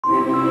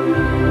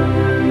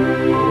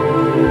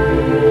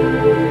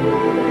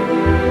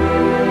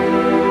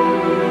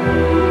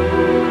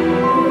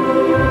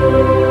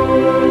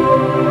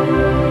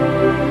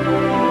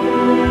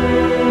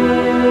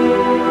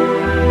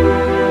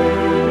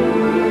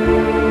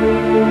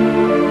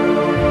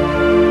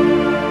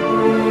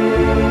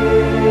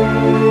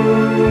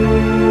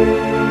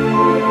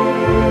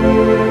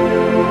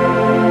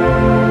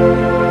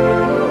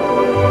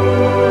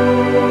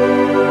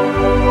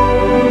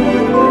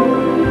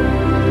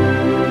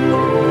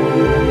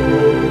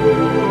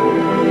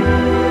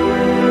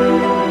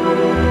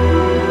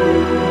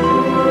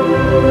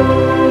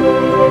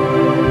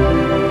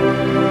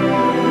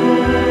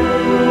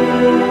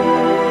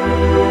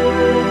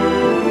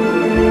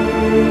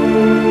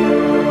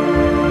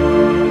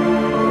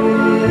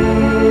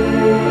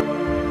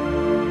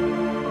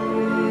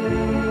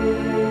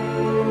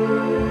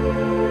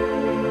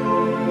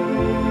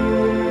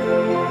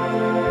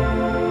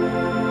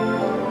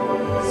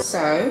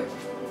So,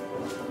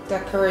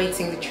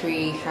 decorating the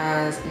tree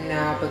has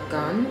now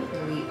begun.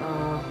 We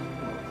are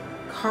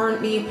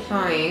currently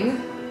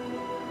applying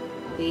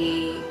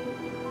the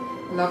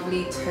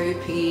lovely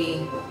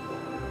taupey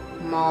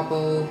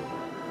marble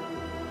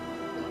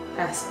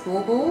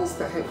baubles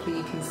that hopefully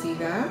you can see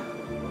there.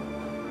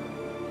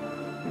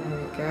 There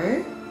we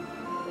go.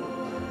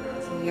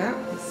 So yeah,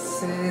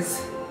 this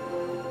is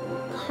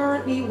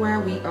currently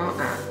where we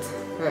are at,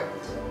 but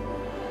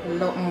a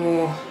lot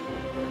more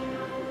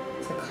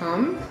to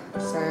come.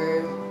 So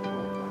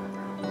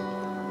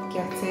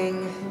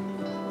getting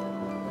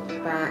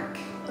back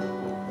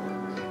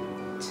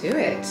to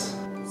it.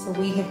 So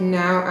we have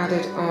now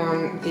added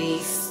on the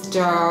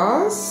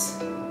stars.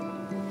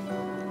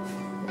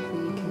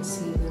 Hopefully you can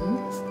see them.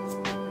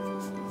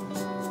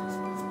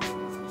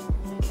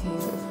 Looking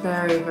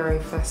very, very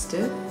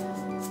festive.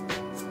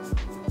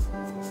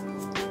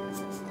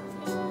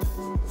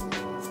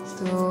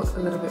 Still a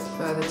little bit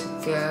further to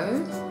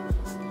go.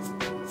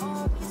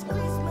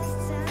 But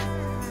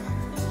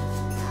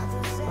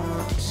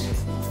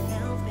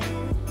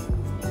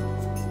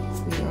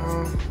we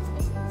are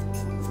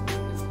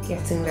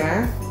getting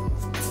there.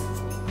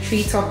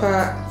 Tree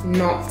topper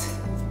not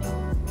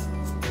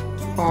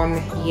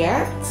on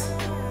yet.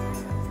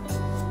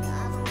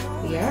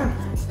 Yeah,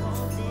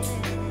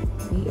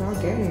 we are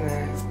getting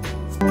there.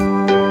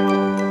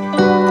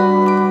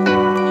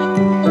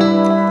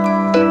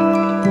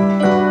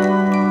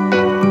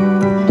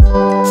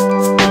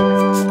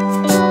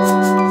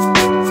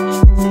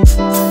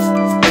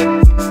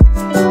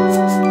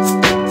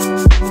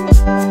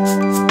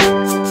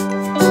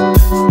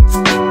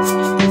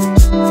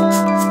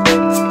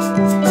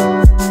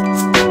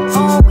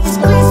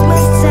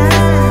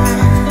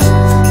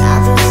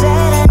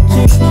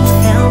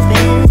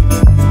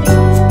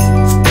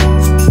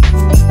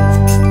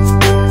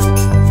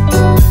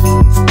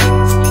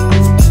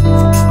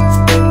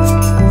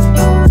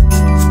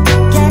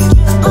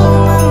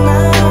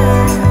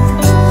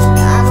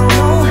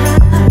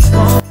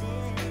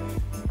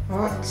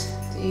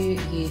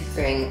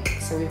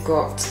 So we've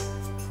got,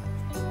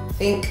 I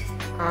think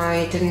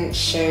I didn't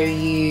show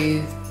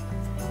you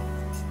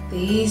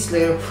these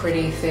little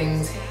pretty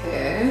things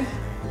here.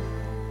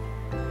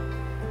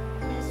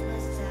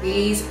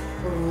 These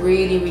are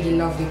really, really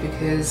lovely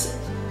because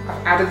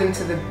I've added them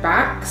to the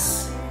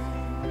backs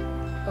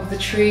of the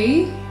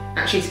tree.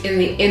 Actually, it's in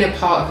the inner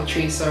part of the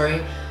tree,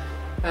 sorry,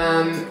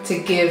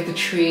 to give the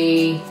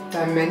tree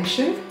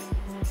dimension.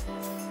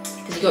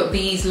 Because you've got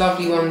these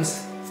lovely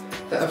ones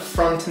that are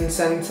front and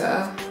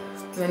center.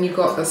 And then you've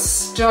got the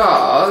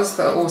stars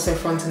that are also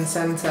front and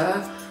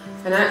center.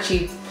 And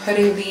actually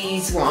putting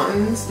these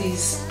ones,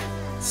 these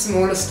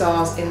smaller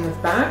stars in the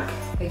back,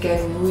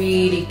 again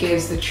really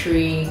gives the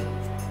tree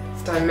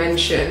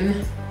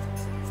dimension.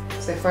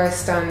 So if I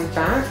stand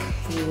back,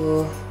 you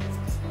will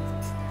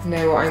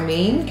know what I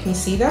mean. Can you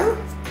see that?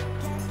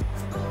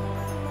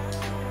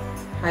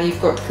 How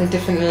you've got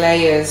different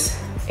layers,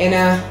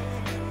 inner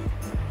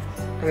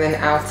and then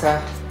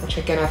outer, which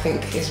again I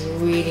think is a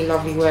really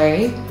lovely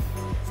way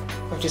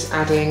of just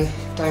adding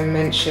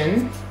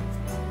dimension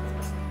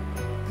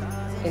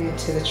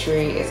into the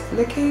tree. It's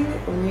looking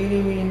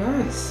really, really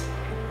nice,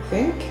 I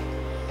think.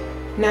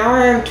 Now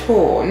I am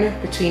torn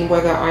between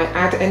whether I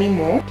add any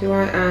more. Do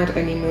I add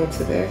any more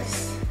to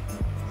this?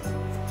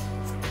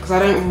 Because I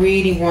don't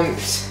really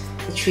want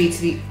the tree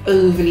to be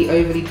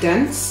overly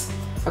dense.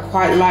 I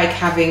quite like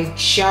having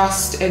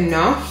just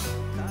enough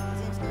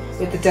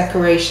with the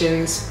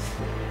decorations.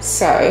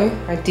 So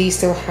I do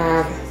still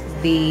have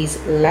these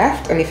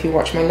left, and if you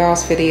watch my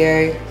last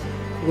video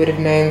you would have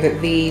known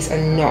that these are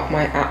not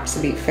my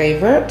absolute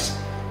favorite.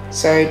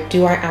 So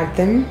do I add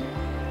them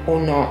or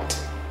not?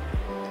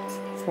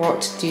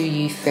 What do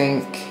you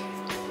think?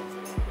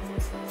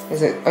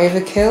 Is it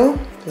overkill?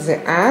 Does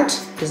it add?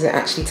 Does it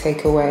actually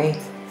take away?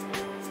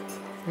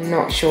 I'm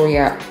not sure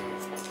yet.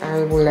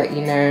 I will let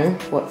you know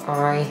what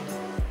I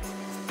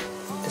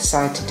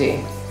decide to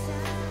do.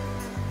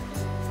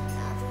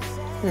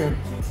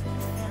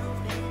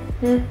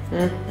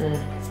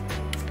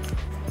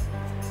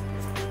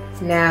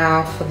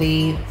 Now for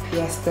the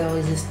pièce de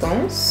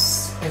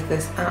résistance is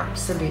this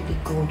absolutely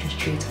gorgeous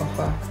tree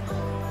topper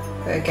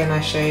that again I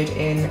showed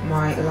in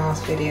my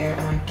last video,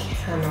 and I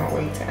cannot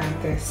wait to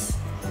add this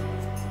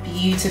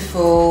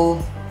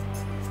beautiful,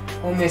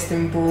 almost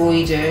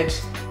embroidered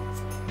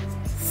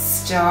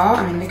star.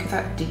 I mean, look at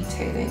that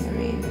detailing. I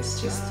mean,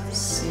 it's just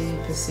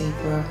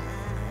super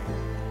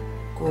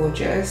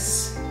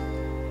gorgeous,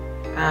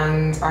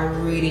 and I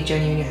really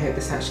genuinely hope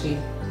this actually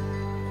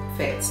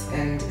fits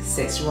and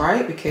sits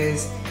right,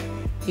 because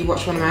if you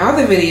watch one of my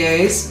other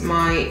videos,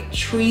 my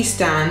tree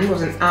stand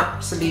was an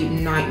absolute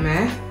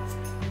nightmare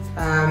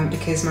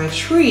because my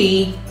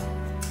tree,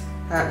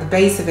 the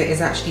base of it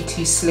is actually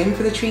too slim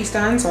for the tree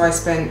stand, so I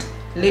spent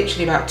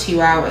literally about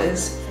 2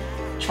 hours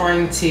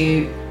trying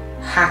to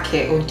hack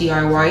it or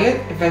DIY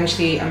it.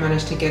 Eventually I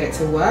managed to get it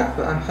to work,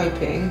 but I'm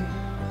hoping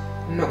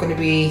I'm not going to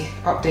be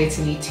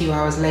updating you 2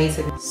 hours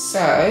later.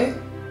 So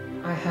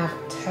I have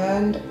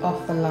turned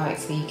off the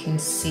lights so you can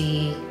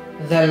see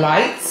the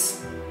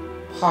lights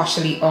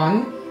partially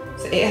on.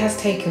 So it has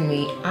taken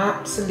me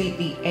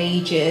absolutely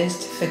ages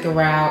to figure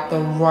out the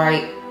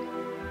right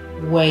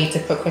way to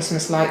put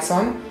Christmas lights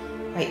on.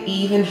 I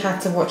even had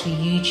to watch a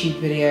YouTube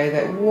video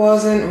that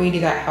wasn't really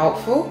that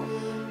helpful.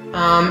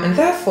 And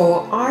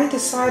therefore I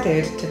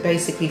decided to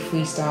basically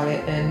freestyle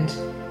it and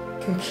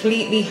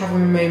completely have a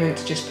moment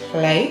to just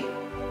play.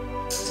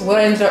 So what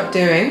I ended up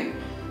doing,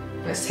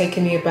 it's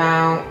taken me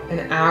about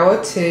an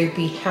hour to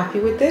be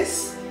happy with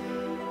this,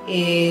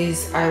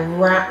 is I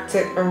wrapped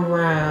it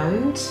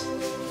around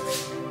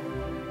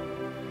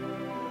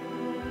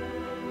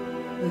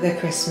the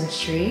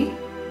Christmas tree,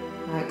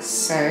 like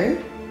so.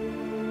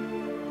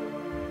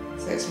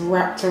 So it's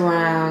wrapped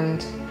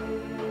around,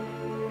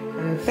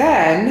 and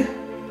then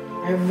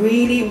I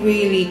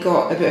really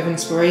got a bit of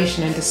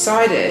inspiration and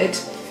decided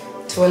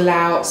to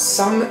allow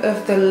some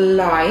of the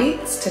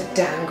lights to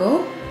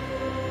dangle.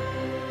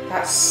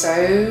 That's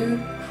so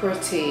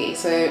pretty.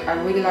 So I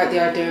really like the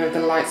idea of the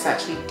lights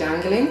actually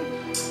dangling.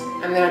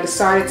 And then I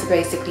decided to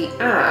basically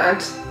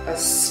add a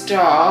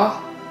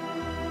star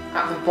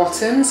at the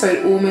bottom, so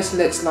it almost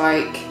looks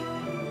like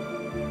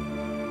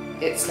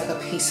it's like a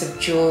piece of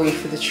jewelry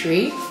for the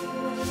tree.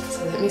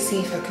 So let me see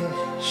if I can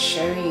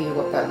show you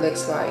what that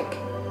looks like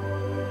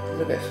a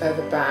little bit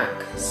further back.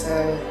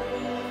 So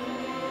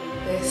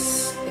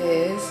this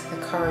is the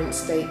current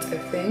state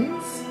of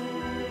things,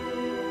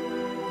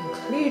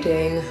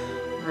 including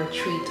my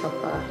tree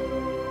topper.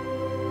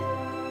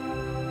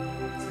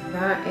 So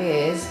that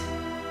is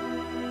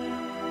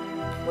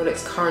what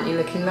it's currently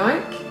looking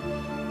like.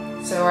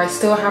 So I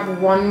still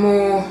have one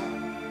more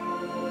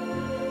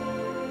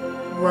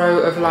row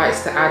of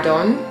lights to add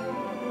on.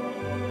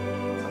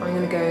 So I'm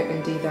going to go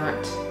and do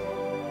that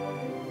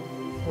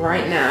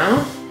right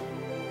now.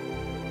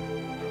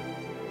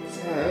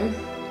 So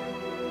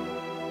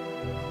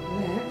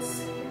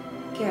let's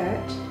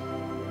get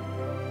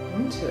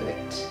onto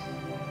it.